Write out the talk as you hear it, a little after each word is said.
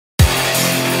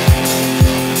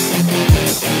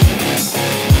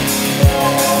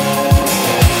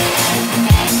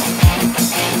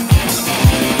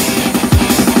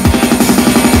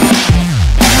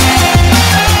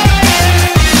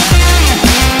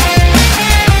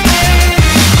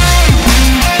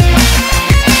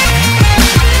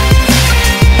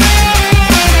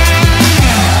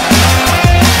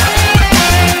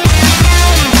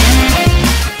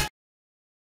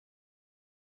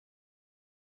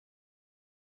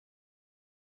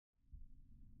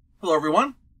Hello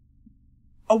everyone!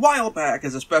 A while back,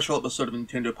 as a special episode of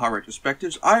Nintendo Power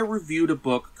Retrospectives, I reviewed a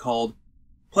book called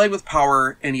Playing with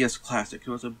Power NES Classic. It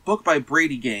was a book by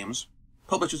Brady Games,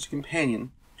 published as a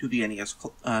companion to the NES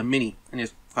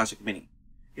Classic Mini.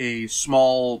 A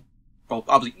small, well,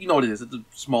 obviously, you know what it is. It's a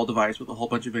small device with a whole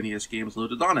bunch of NES games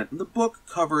loaded on it. And the book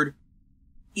covered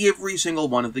every single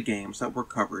one of the games that were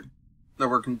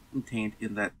contained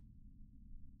in that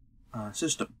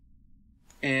system.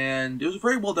 And it was a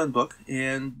very well done book,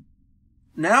 and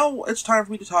now it's time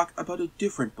for me to talk about a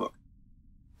different book.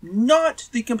 Not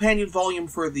the companion volume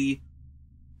for the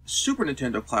Super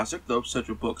Nintendo Classic, though such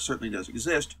a book certainly does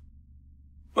exist,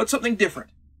 but something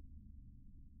different.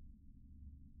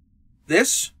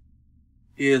 This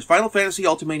is Final Fantasy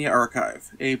Ultimania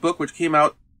Archive, a book which came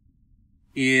out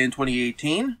in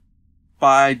 2018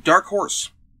 by Dark Horse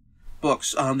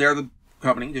Books. They're the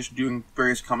company just doing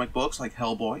various comic books like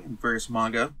Hellboy and various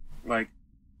manga like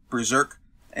Berserk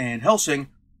and Hellsing.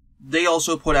 They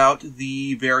also put out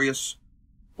the various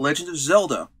Legend of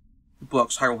Zelda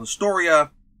books, Hyrule Historia,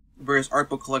 various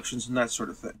art book collections, and that sort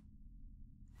of thing.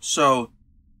 So,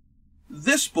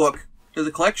 this book is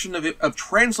a collection of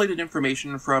translated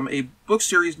information from a book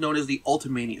series known as the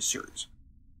Ultimania series.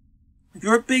 If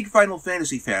you're a big Final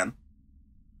Fantasy fan,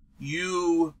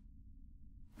 you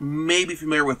may be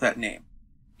familiar with that name.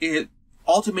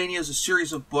 Ultimania is a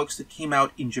series of books that came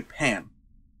out in Japan,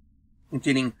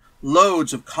 containing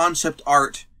loads of concept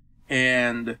art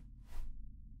and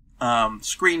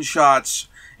screenshots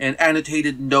and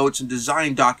annotated notes and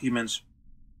design documents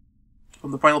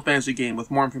from the Final Fantasy game, with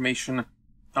more information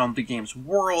on the game's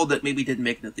world that maybe didn't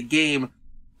make it into the game,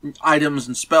 items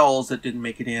and spells that didn't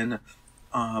make it in,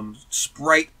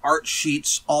 sprite art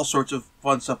sheets, all sorts of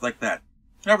fun stuff like that.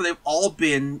 However, they've all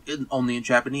been only in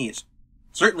Japanese.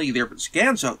 Certainly there have been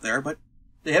scans out there, but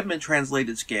they haven't been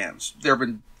translated scans. There have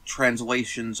been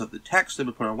translations of the text that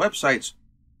have been put on websites,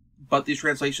 but these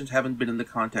translations haven't been in the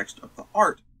context of the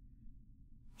art.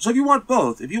 So if you want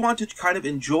both, if you want to kind of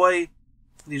enjoy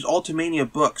these Ultimania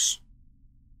books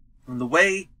in the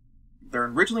way they're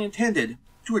originally intended,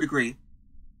 to a degree,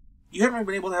 you haven't really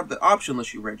been able to have the option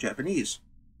unless you read Japanese.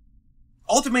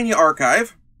 Ultimania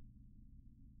Archive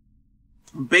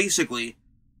basically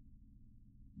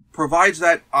provides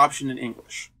that option in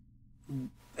English.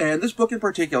 And this book in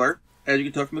particular, as you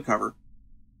can tell from the cover,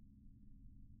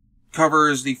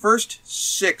 covers the first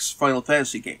 6 Final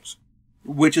Fantasy games,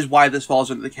 which is why this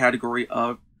falls into the category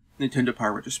of Nintendo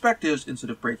Power Retrospectives instead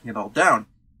of breaking it all down,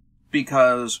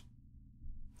 because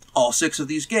all 6 of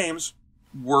these games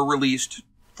were released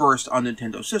first on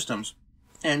Nintendo systems,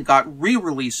 and got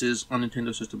re-releases on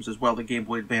Nintendo systems as well, the Game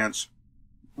Boy Advance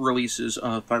releases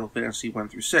of Final Fantasy 1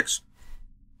 through 6.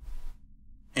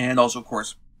 And also, of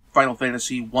course, Final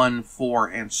Fantasy 1, 4,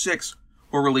 and 6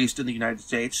 were released in the United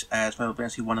States as Final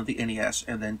Fantasy 1 on the NES,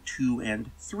 and then 2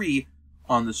 and 3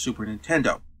 on the Super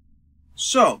Nintendo.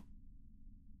 So,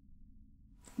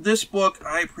 this book,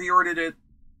 I pre-ordered it,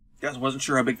 because I wasn't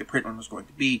sure how big the print run was going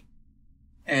to be,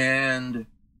 and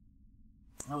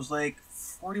I was like,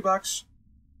 $40?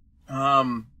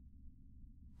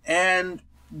 And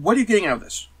what are you getting out of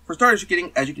this? For starters, you're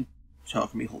getting, as you can tell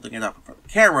from me holding it up in front of the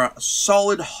camera, a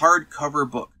solid hardcover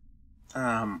book.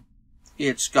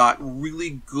 It's got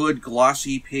really good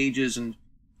glossy pages and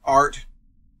art.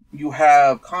 You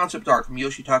have concept art from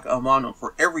Yoshitaka Amano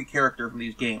for every character from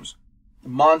these games.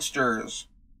 Monsters,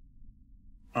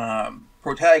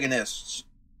 protagonists,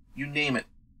 you name it.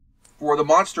 For the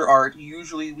monster art,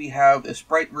 usually we have a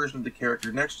sprite version of the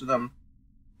character next to them.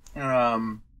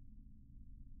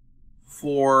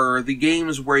 For the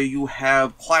games where you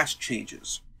have class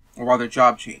changes, or rather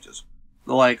job changes,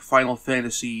 like Final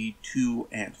Fantasy 2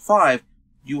 and 5,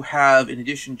 you have, in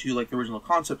addition to like the original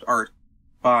concept art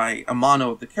by Amano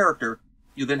of the character,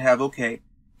 you then have, okay,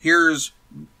 here's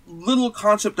little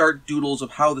concept art doodles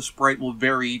of how the sprite will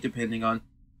vary depending on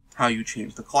how you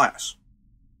change the class.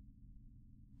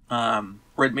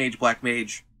 Red Mage, Black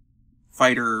Mage,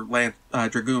 Fighter,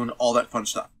 Dragoon, all that fun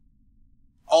stuff.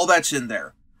 All that's in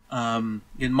there.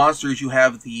 In Monsters, you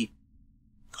have the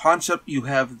concept, you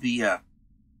have the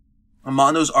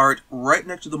Amano's art right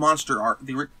next to the monster art,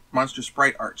 the monster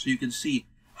sprite art, so you can see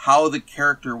how the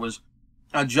character was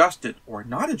adjusted or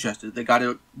not adjusted. They got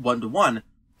it 1-to-1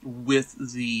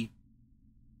 with the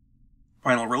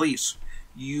final release.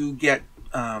 You get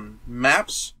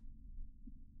maps,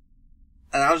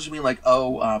 and I don't just mean like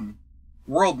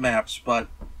world maps, but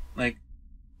like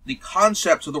the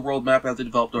concepts of the world map as they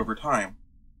developed over time.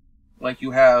 Like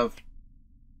you have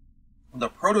the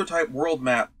prototype world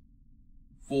map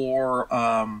for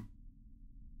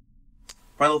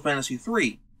Final Fantasy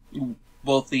III,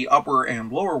 both the upper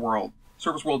and lower world,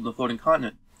 surface world and the floating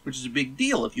continent, which is a big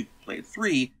deal if you played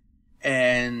 3,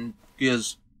 and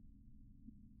because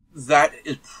that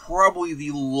is probably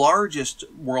the largest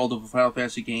world of a Final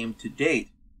Fantasy game to date.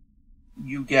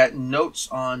 You get notes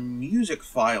on music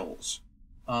files,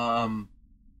 and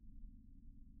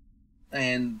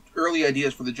early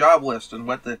ideas for the job list and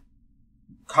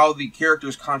how the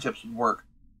characters' concepts would work.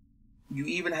 You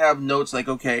even have notes like,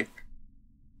 okay,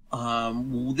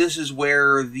 this is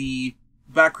where the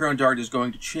background art is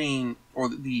going to change, or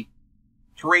the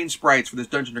terrain sprites for this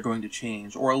dungeon are going to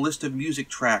change, or a list of music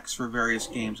tracks for various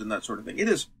games and that sort of thing. It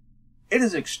is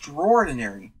an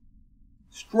extraordinary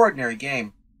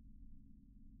game.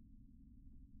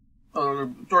 A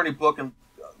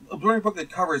extraordinary book that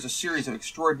covers a series of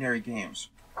extraordinary games.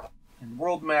 And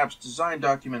world maps, design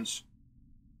documents.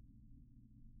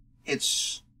 It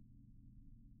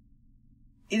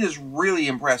is really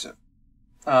impressive.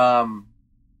 Again,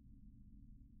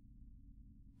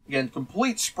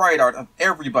 complete sprite art of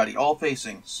everybody, all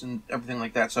facings, and everything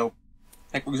like that. So,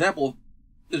 like, for example,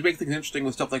 this makes things interesting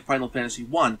with stuff like Final Fantasy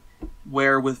 1,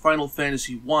 where with Final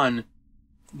Fantasy 1,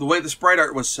 the way the sprite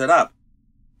art was set up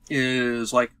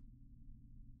is, like,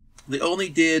 they only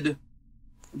did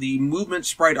the movement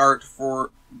sprite art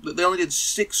they only did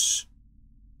 6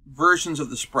 versions of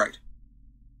the sprite.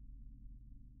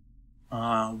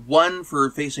 1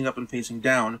 for facing up and facing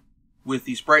down, with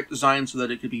the sprite designed so that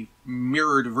it could be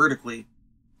mirrored vertically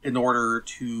in order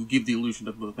to give the illusion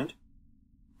of movement.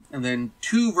 And then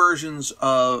 2 versions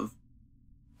of...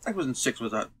 I wasn't 6,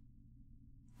 was that?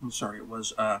 I'm sorry, it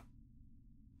was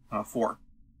 4.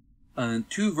 And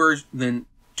then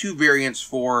 2 variants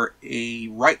for a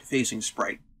right-facing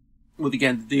sprite, with,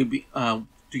 again, to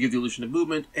give the illusion of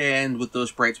movement, and with those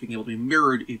sprites being able to be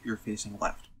mirrored if you're facing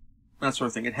left. That sort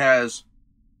of thing. It has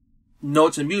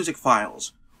notes and music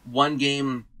files. One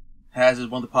game has as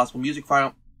one of the possible music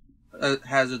file,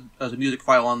 has a music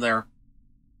file on there.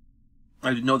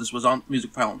 I didn't know this was on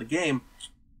music file in the game.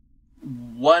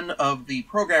 One of the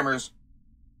programmers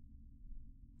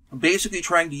basically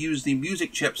trying to use the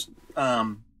music chips,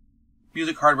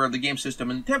 music hardware of the game system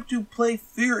and attempt to play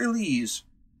Fear Elise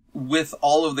with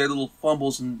all of their little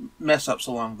fumbles and mess-ups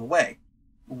along the way,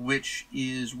 which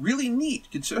is really neat,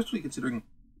 especially considering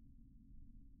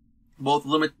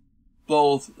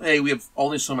hey, we have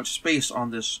only so much space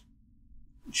on this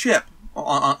chip,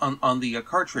 on the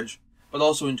cartridge, but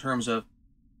also in terms of,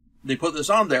 they put this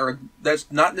on there,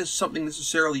 that's not something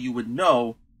necessarily you would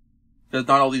know, because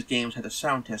not all these games had a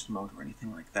sound test mode or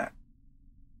anything like that.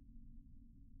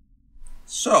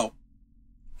 So,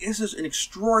 this is an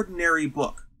extraordinary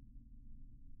book.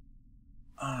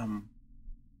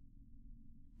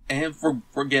 And for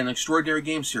again, an extraordinary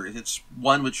game series. It's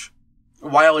one which,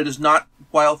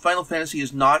 while Final Fantasy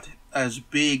is not as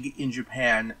big in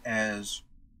Japan as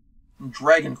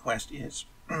Dragon Quest is,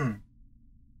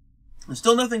 it's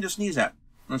still nothing to sneeze at.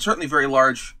 And it's certainly very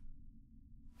large.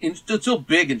 It's still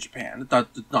big in Japan.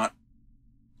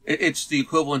 It's the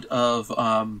equivalent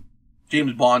of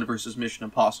James Bond versus Mission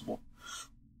Impossible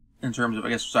in terms of, I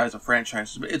guess, size of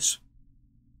franchises. But it's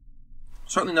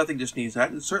certainly nothing to sneeze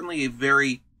at. It's certainly a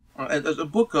very, as a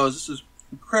book goes, this is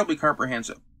incredibly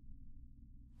comprehensive.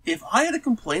 If I had to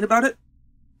complain about it,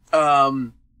 if I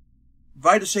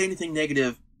had to say anything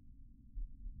negative,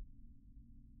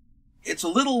 it's a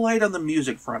little light on the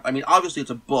music front. I mean, obviously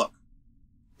it's a book,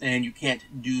 and you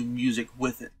can't do music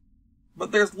with it.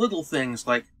 But there's little things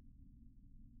like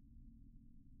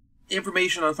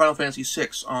information on Final Fantasy VI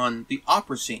on the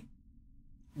opera scene,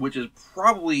 which is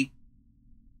probably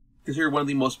considered one of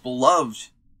the most beloved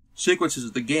sequences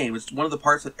of the game. It's one of the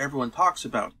parts that everyone talks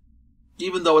about.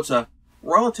 Even though it's a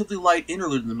relatively light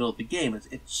interlude in the middle of the game,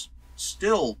 it's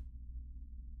still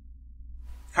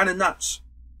kind of nuts.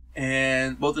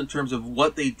 And both in terms of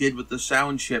what they did with the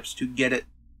sound chips to get it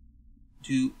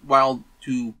while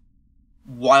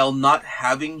not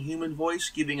having human voice,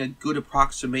 giving a good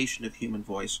approximation of human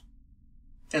voice.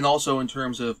 And also in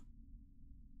terms of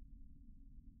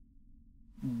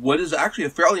what is actually a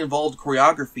fairly involved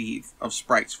choreography of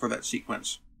sprites for that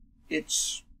sequence.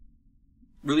 It's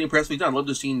really impressively done. I'd love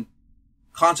to have seen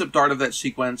concept art of that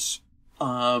sequence,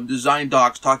 design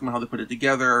docs talking about how they put it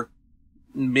together,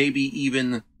 maybe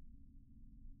even,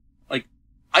 like,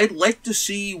 I'd like to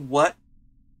see what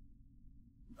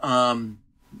Nobuo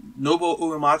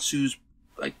Uematsu's,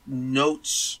 like,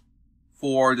 notes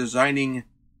for designing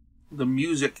the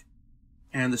music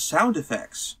and the sound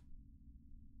effects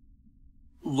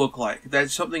look like.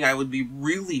 That's something I would be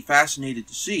really fascinated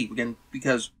to see, again,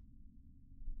 because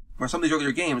for some of these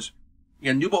earlier games,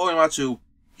 again, Nobuo Uematsu,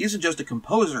 he isn't just a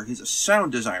composer, he's a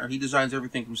sound designer. He designs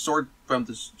everything from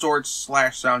the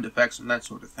sword/sound effects and that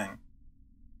sort of thing.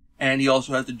 And he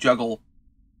also has to juggle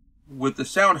with the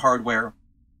sound hardware,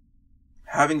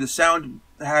 having the sound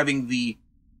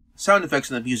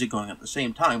effects and the music going at the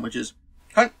same time, which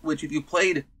if you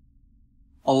played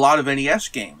a lot of NES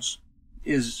games,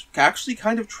 is actually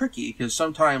kind of tricky, because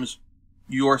sometimes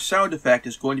your sound effect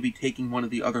is going to be taking one of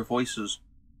the other voices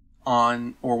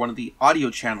on, or one of the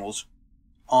audio channels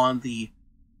on the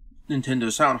Nintendo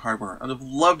sound hardware. And I'd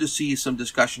love to see some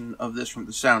discussion of this from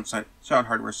the sound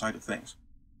hardware side of things,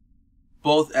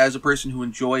 both as a person who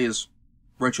enjoys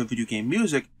retro video game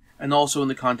music, and also in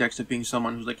the context of being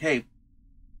someone who's like, hey,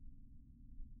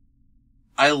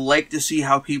 I like to see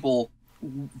how people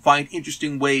find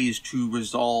interesting ways to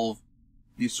resolve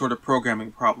these sort of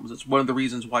programming problems. It's one of the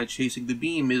reasons why Chasing the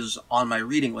Beam is on my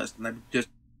reading list, and I've just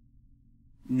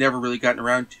never really gotten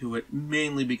around to it,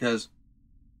 mainly because,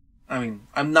 I'm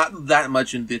not that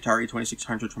much into the Atari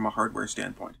 2600 from a hardware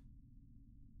standpoint.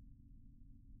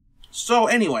 So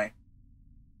anyway,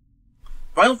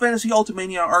 Final Fantasy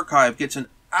Ultimania Archive gets an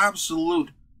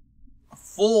absolute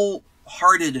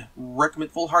full-hearted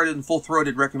and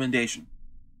full-throated recommendation.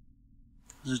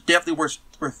 This is definitely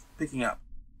worth picking up,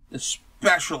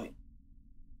 especially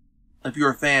if you're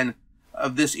a fan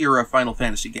of this era of Final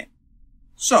Fantasy game.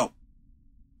 So,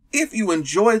 if you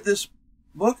enjoyed this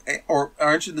book, or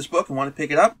are interested in this book and want to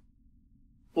pick it up,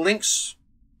 links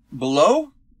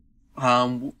below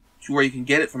to where you can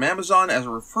get it from Amazon as a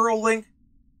referral link.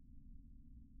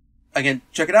 Again,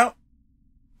 check it out.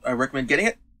 I recommend getting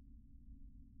it.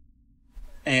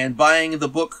 And buying the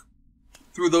book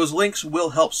through those links will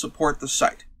help support the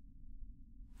site.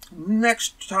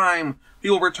 Next time, we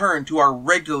will return to our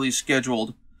regularly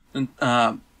scheduled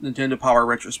Nintendo Power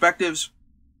Retrospectives.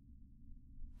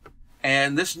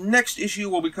 And this next issue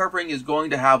we'll be covering is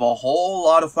going to have a whole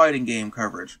lot of fighting game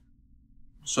coverage.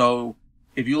 So,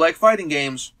 if you like fighting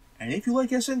games, and if you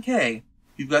like SNK,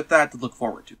 you've got that to look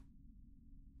forward to.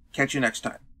 Catch you next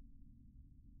time.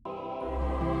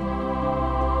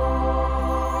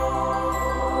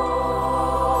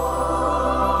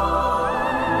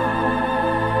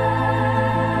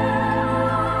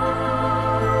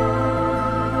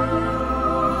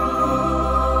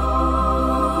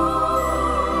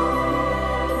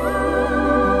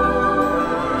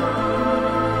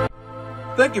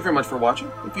 Thank you very much for watching.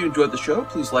 If you enjoyed the show,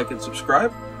 please like and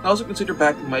subscribe. And also consider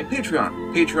backing my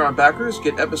Patreon. Patreon backers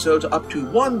get episodes up to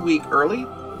 1 week early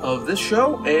of this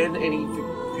show and any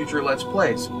future Let's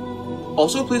Plays.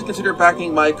 Also, please consider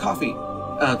backing my Ko-fi.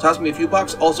 Toss me a few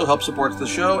bucks also helps support the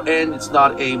show, and it's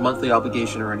not a monthly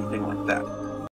obligation or anything like that.